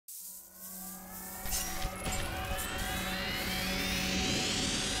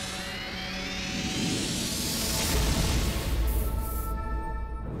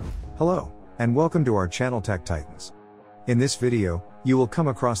Hello, and welcome to our channel Tech Titans. In this video, you will come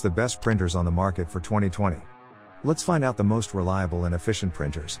across the best printers on the market for 2020. Let's find out the most reliable and efficient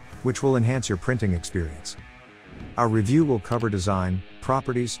printers, which will enhance your printing experience. Our review will cover design,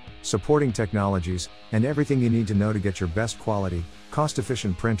 properties, supporting technologies, and everything you need to know to get your best quality,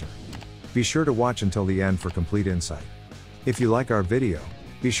 cost-efficient printer. Be sure to watch until the end for complete insight. If you like our video,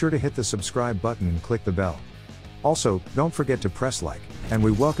 be sure to hit the subscribe button and click the bell. Also, don't forget to press like, and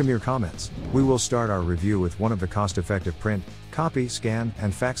we welcome your comments. We will start our review with one of the cost-effective print, copy, scan,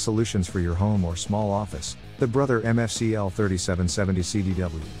 and fax solutions for your home or small office, the Brother MFC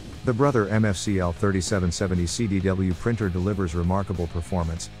L3770CDW. The Brother MFC L3770CDW printer delivers remarkable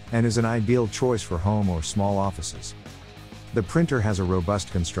performance, and is an ideal choice for home or small offices. The printer has a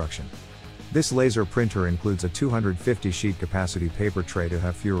robust construction. This laser printer includes a 250 sheet capacity paper tray to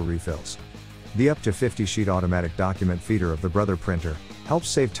have fewer refills. The up to 50 sheet automatic document feeder of the Brother printer helps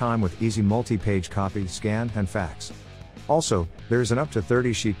save time with easy multi-page copy, scan, and fax. Also, there is an up to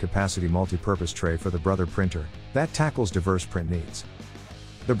 30 sheet capacity multi-purpose tray for the Brother printer that tackles diverse print needs.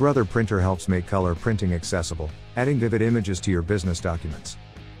 The Brother printer helps make color printing accessible, adding vivid images to your business documents.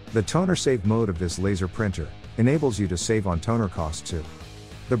 The toner save mode of this laser printer enables you to save on toner costs too.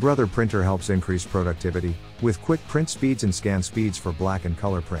 The Brother printer helps increase productivity with quick print speeds and scan speeds for black and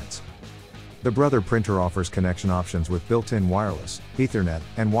color prints. The Brother printer offers connection options with built-in wireless, Ethernet,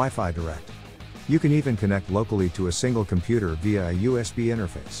 and Wi-Fi Direct. You can even connect locally to a single computer via a USB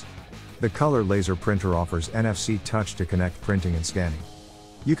interface. The color laser printer offers NFC touch to connect printing and scanning.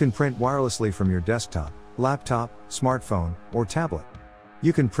 You can print wirelessly from your desktop, laptop, smartphone, or tablet.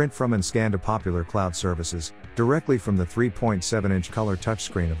 You can print from and scan to popular cloud services directly from the 3.7-inch color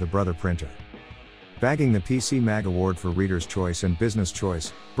touchscreen of the Brother printer. Bagging the PC Mag Award for Reader's Choice and Business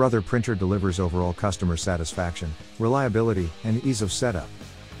Choice, Brother printer delivers overall customer satisfaction, reliability, and ease of setup.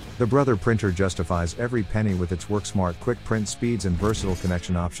 The Brother printer justifies every penny with its WorkSmart quick print speeds and versatile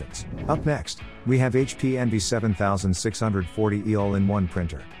connection options. Up next, we have HP Envy 7640E all-in-one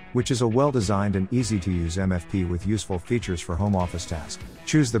printer, which is a well-designed and easy-to-use MFP with useful features for home office tasks.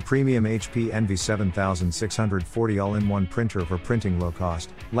 Choose the premium HP Envy 7640 all-in-one printer for printing low-cost,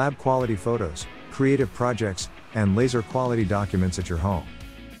 lab-quality photos, creative projects, and laser-quality documents at your home.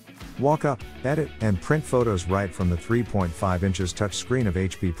 Walk up, edit, and print photos right from the 3.5 inches touchscreen of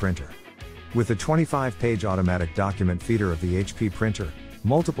HP printer. With the 25-page automatic document feeder of the HP printer,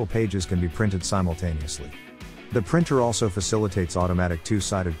 multiple pages can be printed simultaneously. The printer also facilitates automatic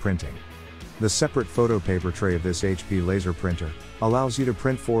two-sided printing. The separate photo paper tray of this HP laser printer allows you to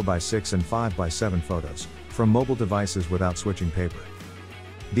print 4x6 and 5x7 photos from mobile devices without switching paper.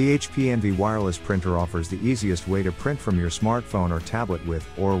 The HP Envy wireless printer offers the easiest way to print from your smartphone or tablet with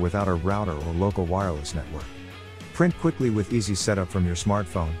or without a router or local wireless network. Print quickly with easy setup from your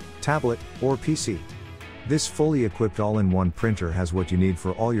smartphone, tablet, or PC. This fully equipped all-in-one printer has what you need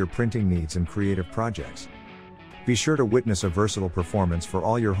for all your printing needs and creative projects. Be sure to witness a versatile performance for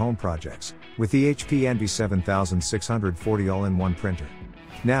all your home projects with the HP Envy 7640 all-in-one printer.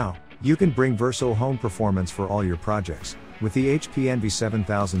 Now, you can bring versatile home performance for all your projects with the HP Envy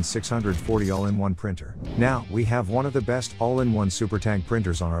 7640 all-in-one printer. Now, we have one of the best all-in-one supertank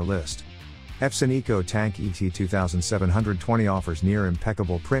printers on our list. Epson EcoTank ET-2720 offers near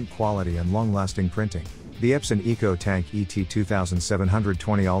impeccable print quality and long-lasting printing. The Epson EcoTank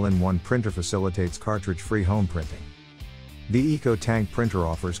ET-2720 all-in-one printer facilitates cartridge-free home printing. The EcoTank printer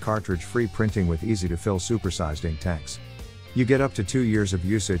offers cartridge-free printing with easy-to-fill supersized ink tanks. You get up to 2 years of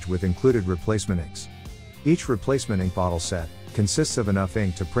usage with included replacement inks. Each replacement ink bottle set consists of enough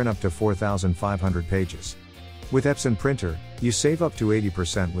ink to print up to 4,500 pages. With Epson printer, you save up to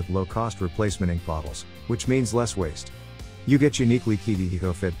 80% with low-cost replacement ink bottles, which means less waste. You get uniquely keyed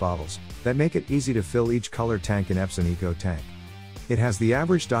EcoFit bottles that make it easy to fill each color tank in Epson EcoTank. It has the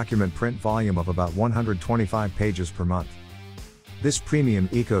average document print volume of about 125 pages per month. This premium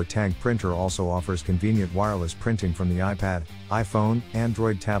EcoTank printer also offers convenient wireless printing from the iPad, iPhone,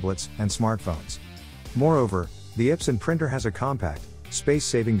 Android tablets, and smartphones. Moreover, the Epson printer has a compact,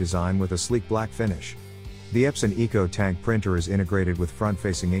 space-saving design with a sleek black finish. The Epson EcoTank printer is integrated with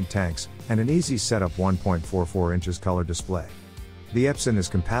front-facing ink tanks and an easy setup 1.44 inches color display. The Epson is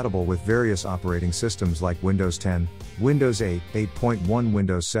compatible with various operating systems like Windows 10, Windows 8, 8.1,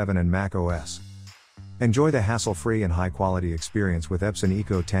 Windows 7 and Mac OS. Enjoy the hassle-free and high-quality experience with Epson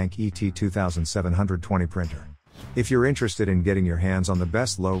EcoTank ET-2720 printer. If you're interested in getting your hands on the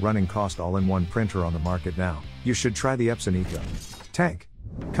best low-running cost all-in-one printer on the market now, you should try the Epson EcoTank.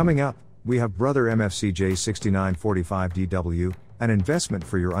 Coming up, we have Brother MFC J6945DW, an investment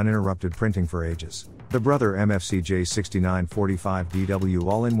for your uninterrupted printing for ages. The Brother MFC L3770CDW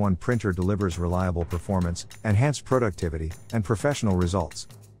all-in-one printer delivers reliable performance, enhanced productivity, and professional results.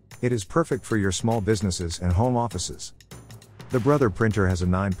 It is perfect for your small businesses and home offices. The Brother printer has a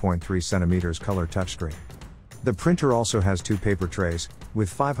 9.3 cm color touchscreen. The printer also has 2 paper trays, with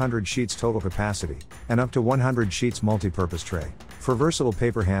 500 sheets total capacity, and up to 100 sheets multi-purpose tray, for versatile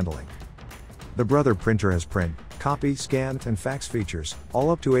paper handling. The Brother printer has print, copy, scan, and fax features,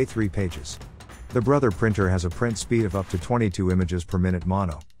 all up to A3 pages. The Brother printer has a print speed of up to 22 images per minute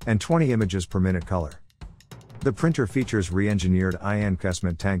mono, and 20 images per minute color. The printer features re-engineered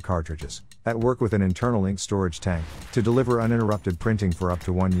uninterrupted tank cartridges, that work with an internal ink storage tank, to deliver uninterrupted printing for up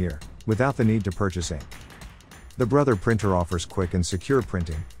to 1 year, without the need to purchase ink. The Brother printer offers quick and secure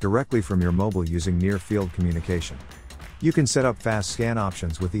printing, directly from your mobile using near-field communication. You can set up fast scan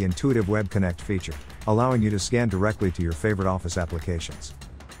options with the intuitive Web Connect feature, allowing you to scan directly to your favorite office applications.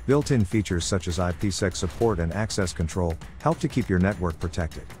 Built-in features such as IPsec support and access control help to keep your network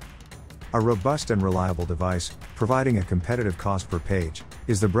protected. A robust and reliable device, providing a competitive cost per page,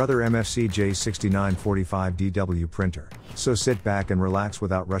 is the Brother MFC L3770CDW printer, so sit back and relax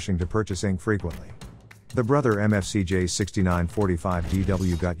without rushing to purchase ink frequently. The Brother MFC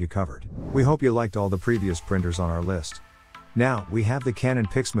L3770CDW got you covered. We hope you liked all the previous printers on our list. Now, we have the Canon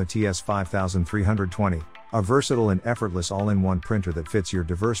PIXMA TS5320, a versatile and effortless all-in-one printer that fits your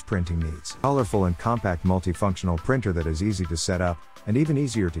diverse printing needs. Colorful and compact multifunctional printer that is easy to set up, and even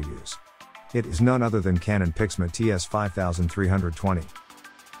easier to use. It is none other than Canon PIXMA TS5320.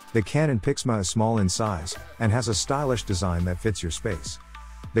 The Canon PIXMA is small in size, and has a stylish design that fits your space.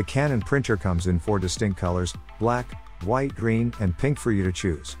 The Canon printer comes in 4 distinct colors: black, white, green, and pink for you to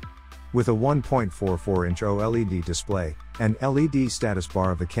choose. With a 1.44-inch OLED display, and LED status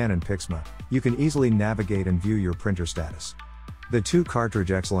bar of the Canon PIXMA, you can easily navigate and view your printer status. The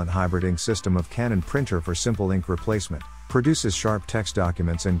 2-cartridge excellent hybrid ink system of Canon printer for simple ink replacement, produces sharp text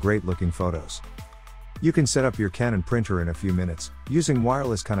documents and great-looking photos. You can set up your Canon printer in a few minutes, using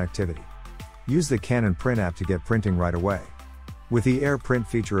wireless connectivity. Use the Canon Print app to get printing right away. With the Air Print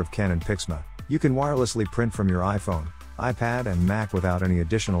feature of Canon PIXMA, you can wirelessly print from your iPhone, iPad and Mac without any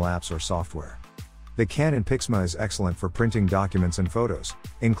additional apps or software. The Canon PIXMA is excellent for printing documents and photos,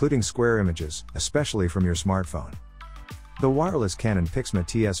 including square images, especially from your smartphone. The wireless Canon PIXMA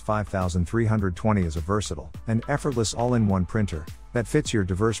TS5320 is a versatile and effortless all-in-one printer that fits your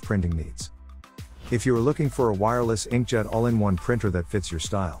diverse printing needs. If you are looking for a wireless inkjet all-in-one printer that fits your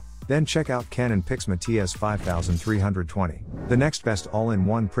style, then check out Canon PIXMA TS5320. The next best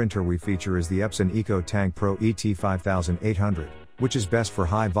all-in-one printer we feature is the Epson EcoTank ET-2720, which is best for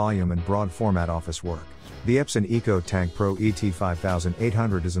high volume and broad format office work. The Epson EcoTank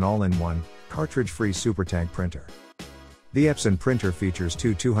ET-2720 is an all-in-one, cartridge-free supertank printer. The Epson printer features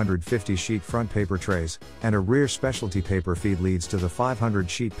 2 250-sheet front paper trays, and a rear specialty paper feed leads to the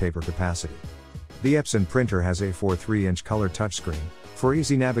 500-sheet paper capacity. The Epson printer has a 4.3-inch color touchscreen, for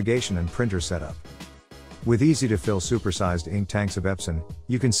easy navigation and printer setup. With easy-to-fill supersized ink tanks of Epson,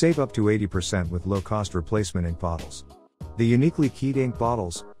 you can save up to 80% with low-cost replacement ink bottles. The uniquely keyed ink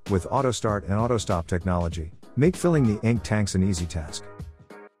bottles, with auto-start and auto-stop technology, make filling the ink tanks an easy task.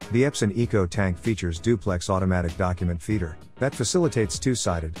 The Epson EcoTank features duplex automatic document feeder, that facilitates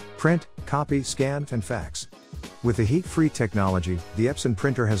 2-sided, print, copy, scan, and fax. With the heat-free technology, the Epson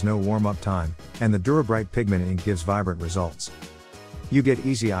printer has no warm-up time, and the Durabright pigment ink gives vibrant results. You get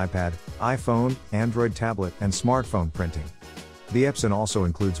easy iPad, iPhone, Android tablet, and smartphone printing. The Epson also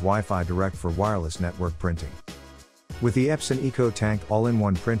includes Wi-Fi Direct for wireless network printing. With the Epson EcoTank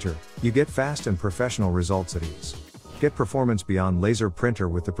all-in-one printer, you get fast and professional results at ease. Get performance beyond laser printer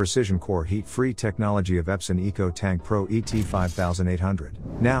with the Precision Core heat-free technology of Epson EcoTank ET-2800.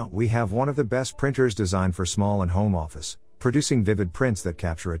 Now, we have one of the best printers designed for small and home office, producing vivid prints that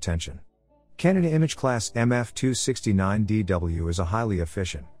capture attention. Canon Image Class MF269DW is a highly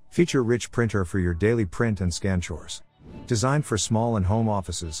efficient, feature-rich printer for your daily print and scan chores. Designed for small and home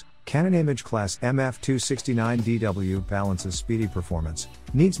offices, Canon Image Class MF269DW balances speedy performance,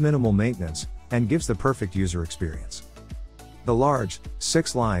 needs minimal maintenance, and gives the perfect user experience. The large,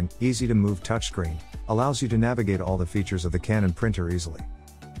 6-line, easy-to-move touchscreen allows you to navigate all the features of the Canon printer easily.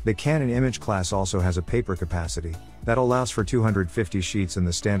 The Canon Image Class also has a paper capacity that allows for 250 sheets in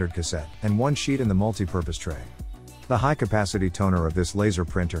the standard cassette and 1 sheet in the multi-purpose tray. The high-capacity toner of this laser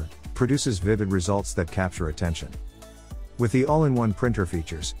printer produces vivid results that capture attention. With the all-in-one printer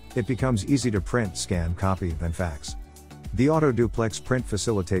features, it becomes easy to print, scan, copy, and fax. The auto-duplex print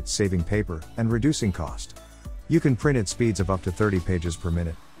facilitates saving paper and reducing cost. You can print at speeds of up to 30 pages per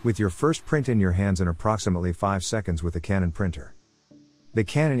minute, with your first print in your hands in approximately 5 seconds with a Canon printer. The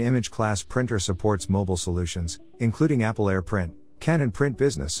Canon Image Class printer supports mobile solutions, including Apple AirPrint, Canon Print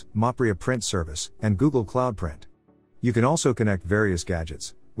Business, Mopria Print Service, and Google Cloud Print. You can also connect various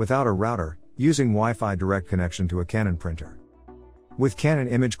gadgets, without a router, using Wi-Fi direct connection to a Canon printer. With Canon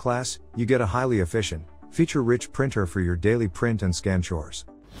Image Class, you get a highly efficient, feature-rich printer for your daily print and scan chores.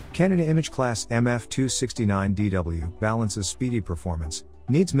 Canon Image Class MF269DW balances speedy performance,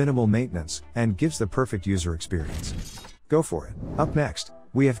 needs minimal maintenance, and gives the perfect user experience. Go for it. Up next,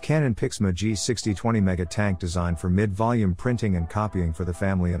 we have Canon PIXMA G6020 Mega Tank designed for mid-volume printing and copying for the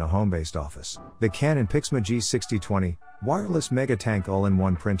family in a home-based office. The Canon PIXMA G6020 Wireless Mega Tank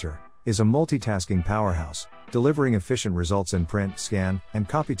All-in-One Printer is a multitasking powerhouse, delivering efficient results in print, scan, and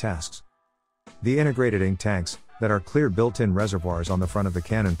copy tasks. The integrated ink tanks, that are clear built-in reservoirs on the front of the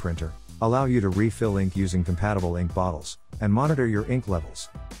Canon printer, allow you to refill ink using compatible ink bottles, and monitor your ink levels.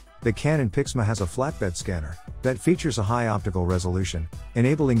 The Canon PIXMA has a flatbed scanner that features a high optical resolution,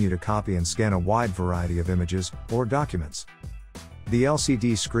 enabling you to copy and scan a wide variety of images or documents. The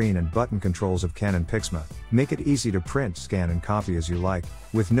LCD screen and button controls of Canon PIXMA make it easy to print, scan, and copy as you like,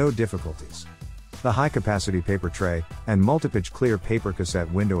 with no difficulties. The high-capacity paper tray and multi-pitch clear paper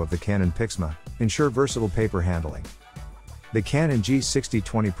cassette window of the Canon PIXMA ensure versatile paper handling. The Canon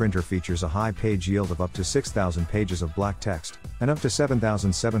G6020 printer features a high page yield of up to 6,000 pages of black text, and up to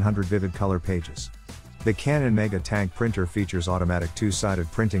 7,700 vivid color pages. The Canon Mega Tank printer features automatic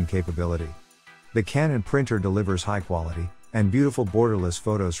two-sided printing capability. The Canon printer delivers high quality and beautiful borderless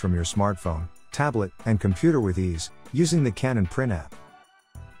photos from your smartphone, tablet, and computer with ease, using the Canon Print app.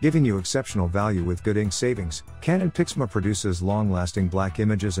 Giving you exceptional value with good ink savings, Canon PIXMA produces long-lasting black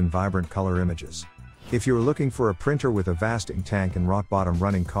images and vibrant color images. If you are looking for a printer with a vast ink tank and rock-bottom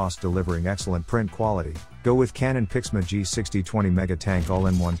running cost delivering excellent print quality, go with Canon PIXMA G6020 Mega Tank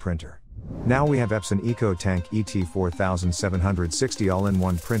All-in-One Printer. Now we have Epson EcoTank ET-2720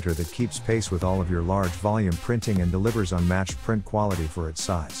 All-in-One Printer that keeps pace with all of your large volume printing and delivers unmatched print quality for its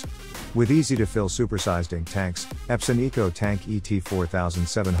size. With easy-to-fill supersized ink tanks, Epson EcoTank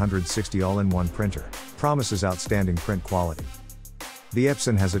ET-2720 All-in-One Printer promises outstanding print quality. The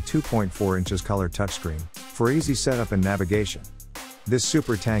Epson has a 2.4 inches color touchscreen for easy setup and navigation. This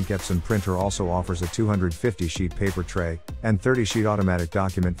supertank Epson printer also offers a 250-sheet paper tray and 30-sheet automatic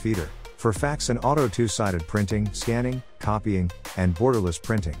document feeder for fax and auto two-sided printing, scanning, copying, and borderless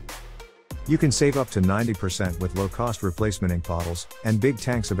printing. You can save up to 90% with low-cost replacement ink bottles and big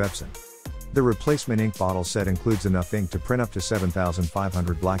tanks of Epson. The replacement ink bottle set includes enough ink to print up to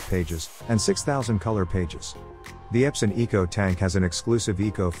 7,500 black pages and 6,000 color pages. The Epson EcoTank has an exclusive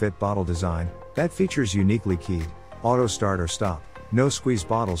EcoFit bottle design that features uniquely keyed, auto start or stop, no squeeze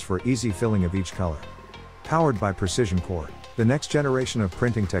bottles for easy filling of each color. Powered by Precision Core, the next generation of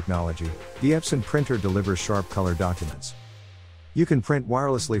printing technology, the Epson printer delivers sharp color documents. You can print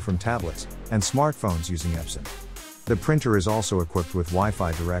wirelessly from tablets and smartphones using Epson. The printer is also equipped with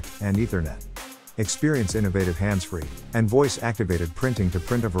Wi-Fi Direct and Ethernet. Experience innovative hands-free and voice-activated printing to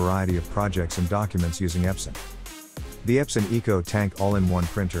print a variety of projects and documents using Epson. The Epson EcoTank All-in-One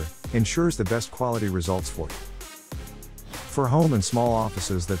Printer ensures the best quality results for you. For home and small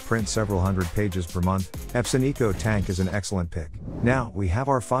offices that print several hundred pages per month, Epson EcoTank is an excellent pick. Now, we have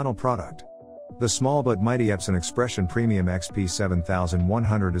our final product. The small but mighty Epson Expression Premium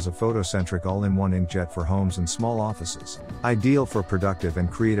XP7100 is a photocentric all-in-one inkjet for homes and small offices. Ideal for productive and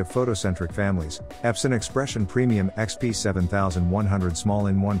creative photocentric families, Epson Expression Premium XP7100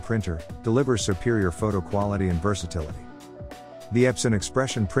 small-in-one printer delivers superior photo quality and versatility. The Epson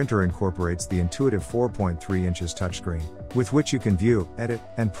Expression printer incorporates the intuitive 4.3 inches touchscreen, with which you can view, edit,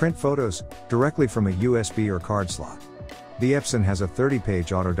 and print photos directly from a USB or card slot. The Epson has a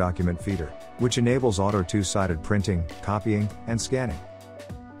 30-page auto document feeder, which enables auto two-sided printing, copying, and scanning.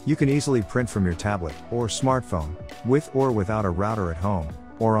 You can easily print from your tablet or smartphone, with or without a router at home,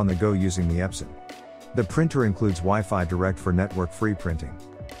 or on the go using the Epson. The printer includes Wi-Fi Direct for network-free printing.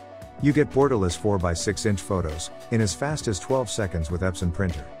 You get borderless 4x6-inch photos in as fast as 12 seconds with Epson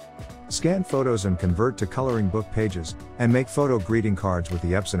Printer. Scan photos and convert to coloring book pages, and make photo greeting cards with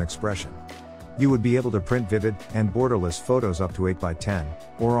the Epson Expression. You would be able to print vivid and borderless photos up to 8x10,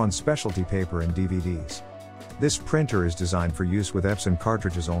 or on specialty paper and DVDs. This printer is designed for use with Epson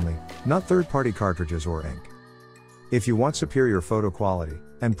cartridges only, not third-party cartridges or ink. If you want superior photo quality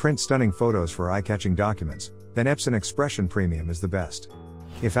and print stunning photos for eye-catching documents, then Epson Expression Premium is the best.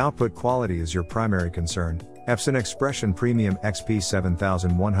 If output quality is your primary concern, Epson Expression Premium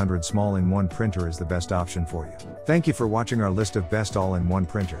XP7100 Small-in-One Printer is the best option for you. Thank you for watching our list of best all-in-one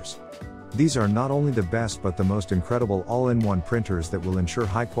printers. These are not only the best but the most incredible all-in-one printers that will ensure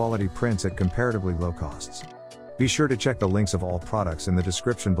high-quality prints at comparatively low costs. Be sure to check the links of all products in the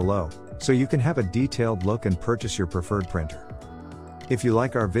description below, so you can have a detailed look and purchase your preferred printer. If you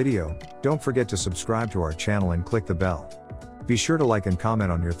like our video, don't forget to subscribe to our channel and click the bell. Be sure to like and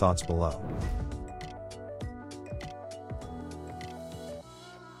comment on your thoughts below.